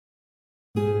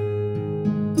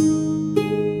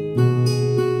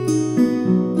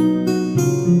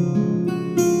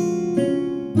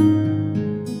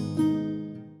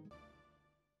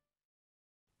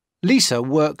Lisa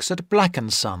works at Black &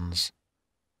 Sons.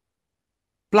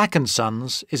 Black &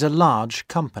 Sons is a large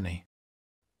company.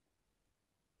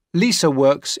 Lisa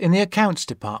works in the accounts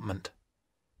department.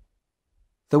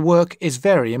 The work is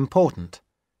very important,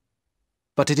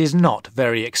 but it is not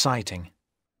very exciting.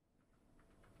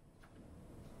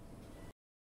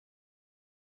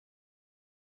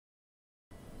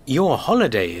 Your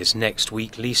holiday is next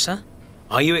week, Lisa.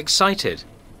 Are you excited?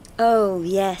 Oh,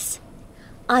 yes.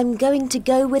 I'm going to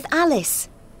go with Alice.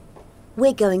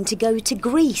 We're going to go to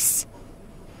Greece.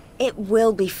 It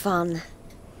will be fun.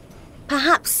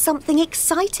 Perhaps something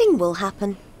exciting will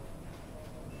happen.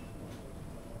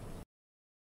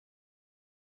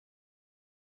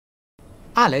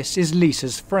 Alice is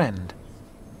Lisa's friend.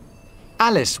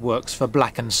 Alice works for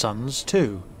Black & Sons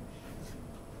too.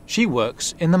 She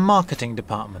works in the marketing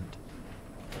department.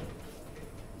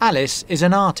 Alice is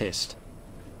an artist.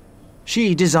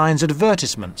 She designs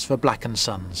advertisements for Black &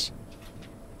 Sons.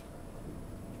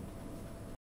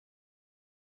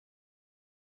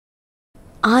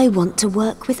 I want to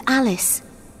work with Alice.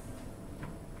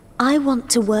 I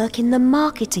want to work in the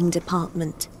marketing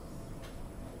department.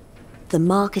 The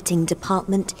marketing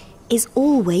department is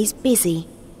always busy.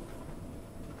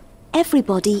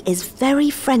 Everybody is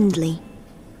very friendly.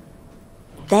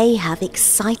 They have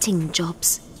exciting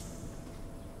jobs.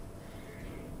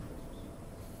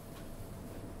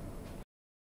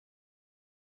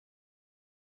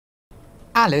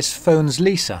 Alice phones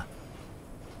Lisa.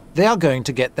 They are going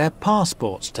to get their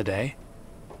passports today.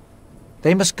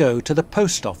 They must go to the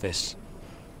post office.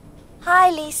 Hi,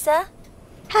 Lisa.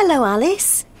 Hello,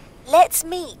 Alice. Let's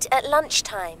meet at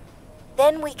lunchtime.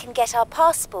 Then we can get our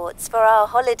passports for our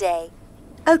holiday.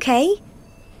 OK.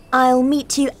 I'll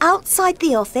meet you outside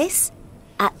the office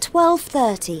at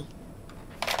 12:30.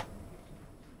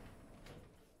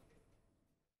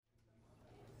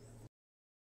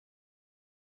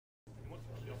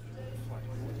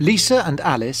 Lisa and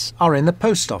Alice are in the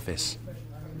post office.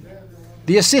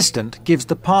 The assistant gives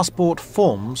the passport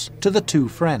forms to the two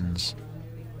friends.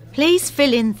 Please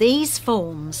fill in these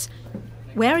forms.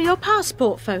 Where are your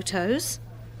passport photos?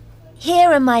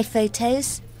 Here are my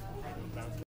photos.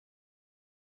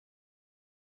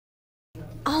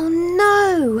 Oh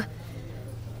no!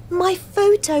 My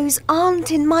photos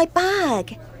aren't in my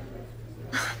bag.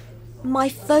 My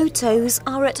photos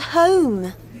are at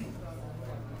home.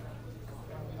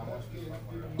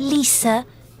 Lisa,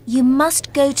 you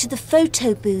must go to the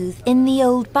photo booth in the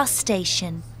old bus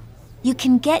station. You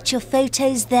can get your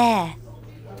photos there.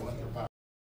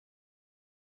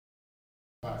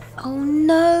 Oh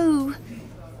no!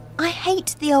 I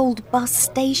hate the old bus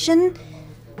station.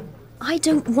 I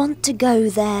don't want to go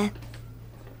there.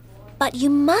 But you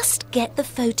must get the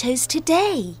photos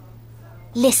today.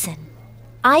 Listen,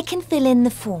 I can fill in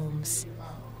the forms.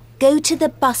 Go to the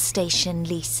bus station,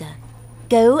 Lisa.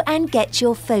 Go and get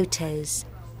your photos.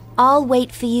 I'll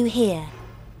wait for you here.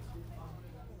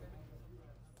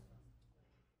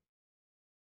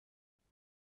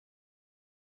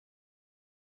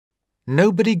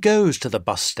 Nobody goes to the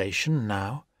bus station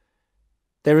now.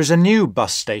 There is a new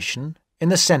bus station in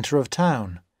the centre of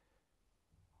town.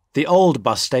 The old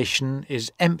bus station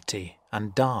is empty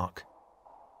and dark.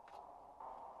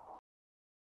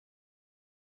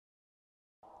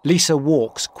 Lisa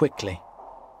walks quickly.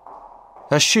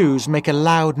 Her shoes make a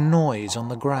loud noise on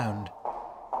the ground.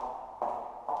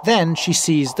 Then she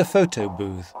sees the photo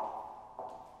booth.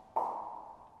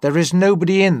 There is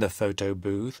nobody in the photo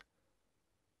booth.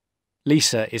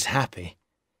 Lisa is happy.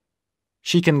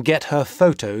 She can get her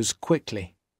photos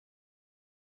quickly.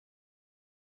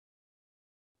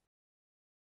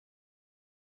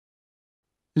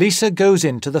 Lisa goes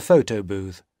into the photo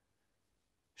booth.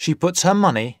 She puts her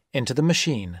money into the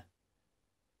machine.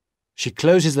 She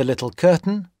closes the little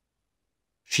curtain.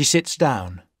 She sits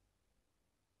down.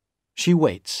 She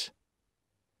waits.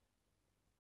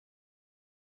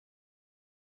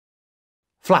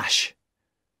 Flash.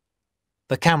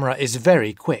 The camera is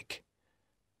very quick.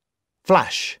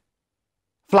 Flash.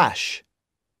 Flash.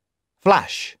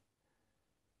 Flash.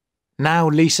 Now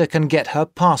Lisa can get her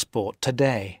passport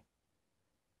today.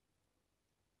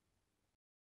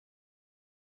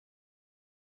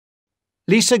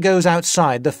 Lisa goes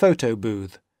outside the photo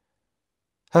booth.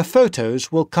 Her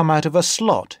photos will come out of a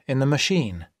slot in the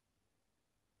machine.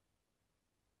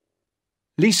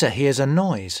 Lisa hears a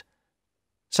noise.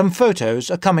 Some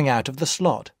photos are coming out of the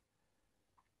slot.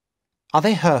 Are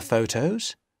they her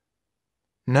photos?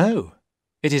 No,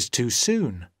 it is too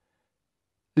soon.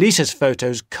 Lisa's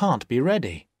photos can't be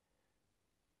ready.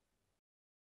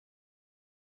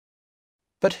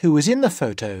 But who is in the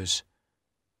photos?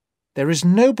 There is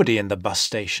nobody in the bus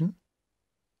station.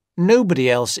 Nobody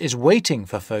else is waiting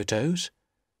for photos.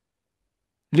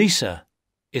 Lisa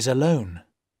is alone.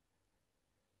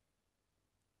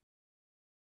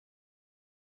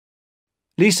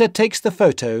 Lisa takes the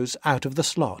photos out of the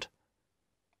slot.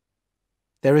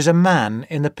 There is a man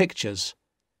in the pictures.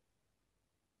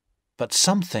 But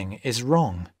something is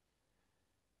wrong.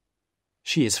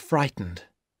 She is frightened.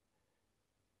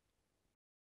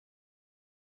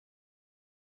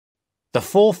 The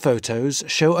 4 photos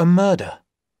show a murder.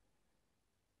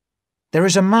 There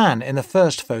is a man in the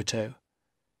first photo.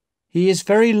 He is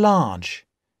very large.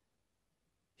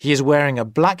 He is wearing a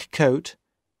black coat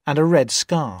and a red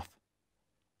scarf.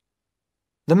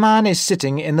 The man is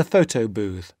sitting in the photo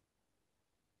booth.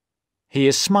 He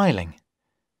is smiling.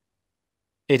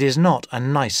 It is not a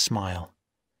nice smile.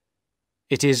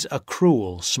 It is a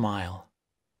cruel smile.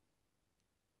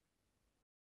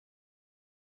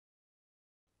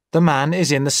 The man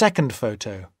is in the second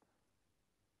photo.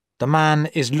 The man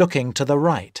is looking to the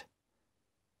right.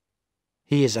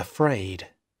 He is afraid.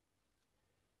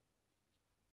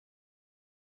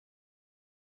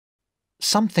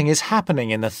 Something is happening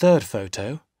in the third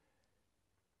photo.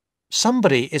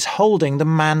 Somebody is holding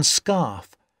the man's scarf.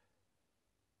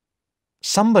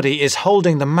 Somebody is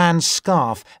holding the man's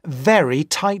scarf very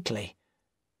tightly.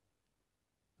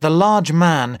 The large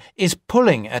man is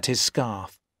pulling at his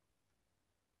scarf.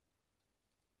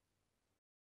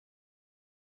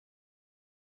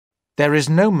 There is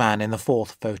no man in the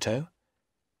fourth photo.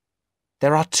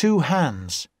 There are 2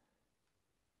 hands.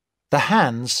 The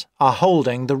hands are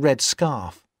holding the red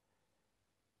scarf.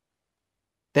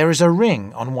 There is a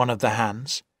ring on one of the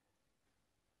hands.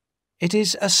 It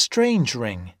is a strange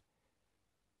ring.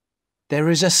 There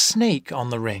is a snake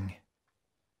on the ring.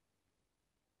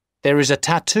 There is a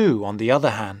tattoo on the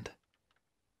other hand.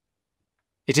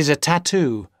 It is a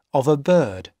tattoo of a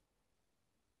bird.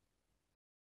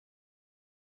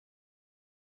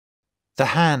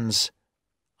 The hands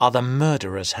are the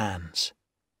murderer's hands.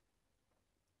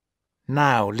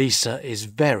 Now Lisa is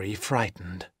very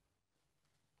frightened.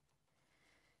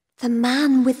 The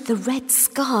man with the red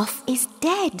scarf is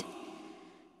dead.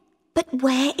 But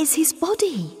where is his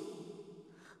body?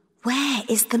 Where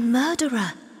is the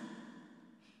murderer?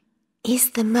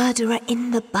 Is the murderer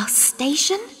in the bus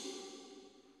station?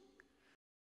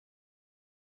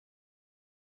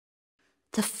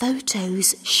 The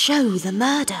photos show the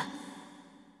murder.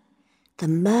 The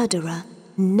murderer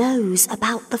knows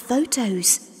about the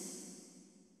photos.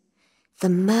 The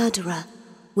murderer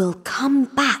will come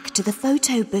back to the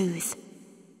photo booth.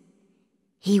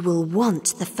 He will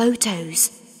want the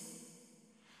photos.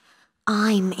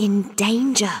 I'm in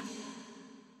danger.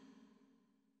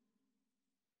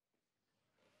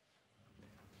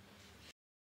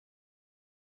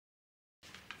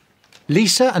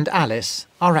 Lisa and Alice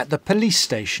are at the police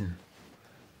station.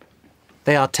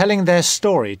 They are telling their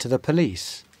story to the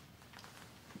police.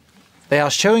 They are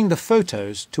showing the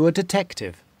photos to a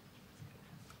detective.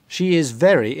 She is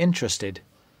very interested.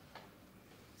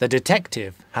 The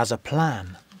detective has a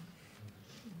plan.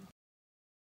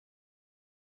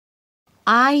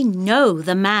 I know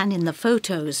the man in the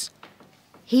photos.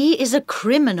 He is a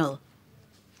criminal.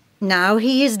 Now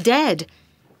he is dead,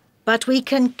 but we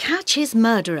can catch his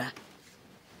murderer.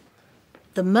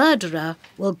 The murderer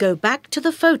will go back to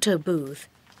the photo booth.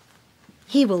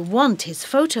 He will want his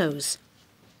photos.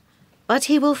 But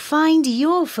he will find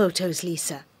your photos,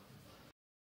 Lisa.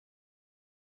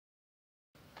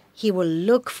 He will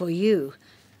look for you.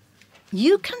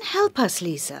 You can help us,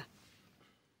 Lisa.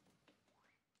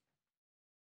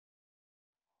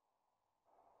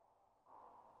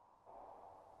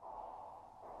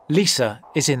 Lisa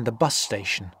is in the bus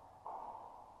station.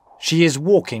 She is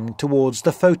walking towards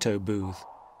the photo booth.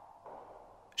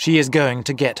 She is going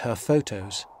to get her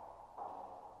photos.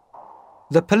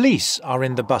 The police are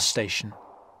in the bus station.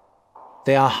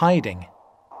 They are hiding.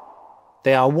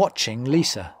 They are watching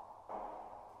Lisa.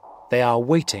 They are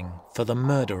waiting for the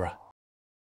murderer.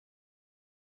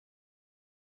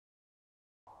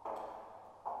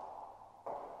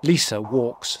 Lisa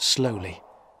walks slowly.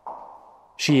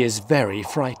 She is very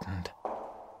frightened.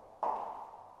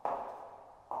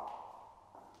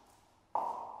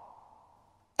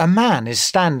 A man is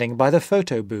standing by the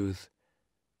photo booth.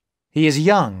 He is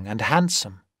young and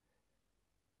handsome.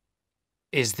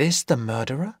 Is this the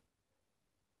murderer?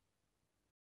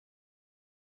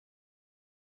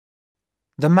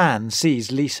 The man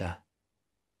sees Lisa.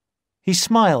 He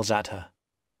smiles at her.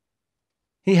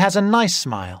 He has a nice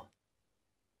smile.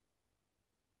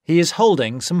 He is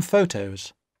holding some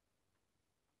photos.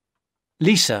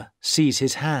 Lisa sees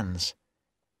his hands.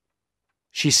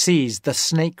 She sees the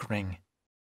snake ring.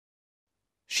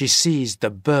 She sees the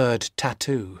bird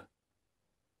tattoo.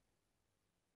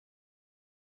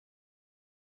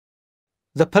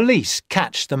 The police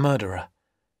catch the murderer.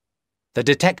 The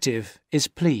detective is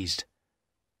pleased.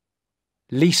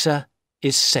 Lisa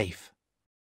is safe.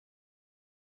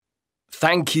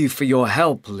 Thank you for your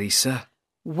help, Lisa.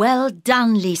 Well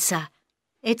done, Lisa.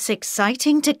 It's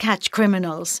exciting to catch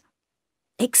criminals.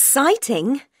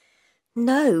 Exciting?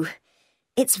 No,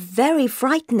 it's very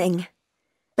frightening.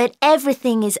 But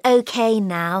everything is okay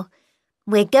now.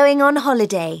 We're going on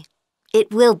holiday.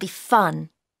 It will be fun.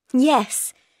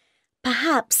 Yes,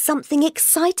 perhaps something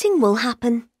exciting will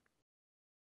happen.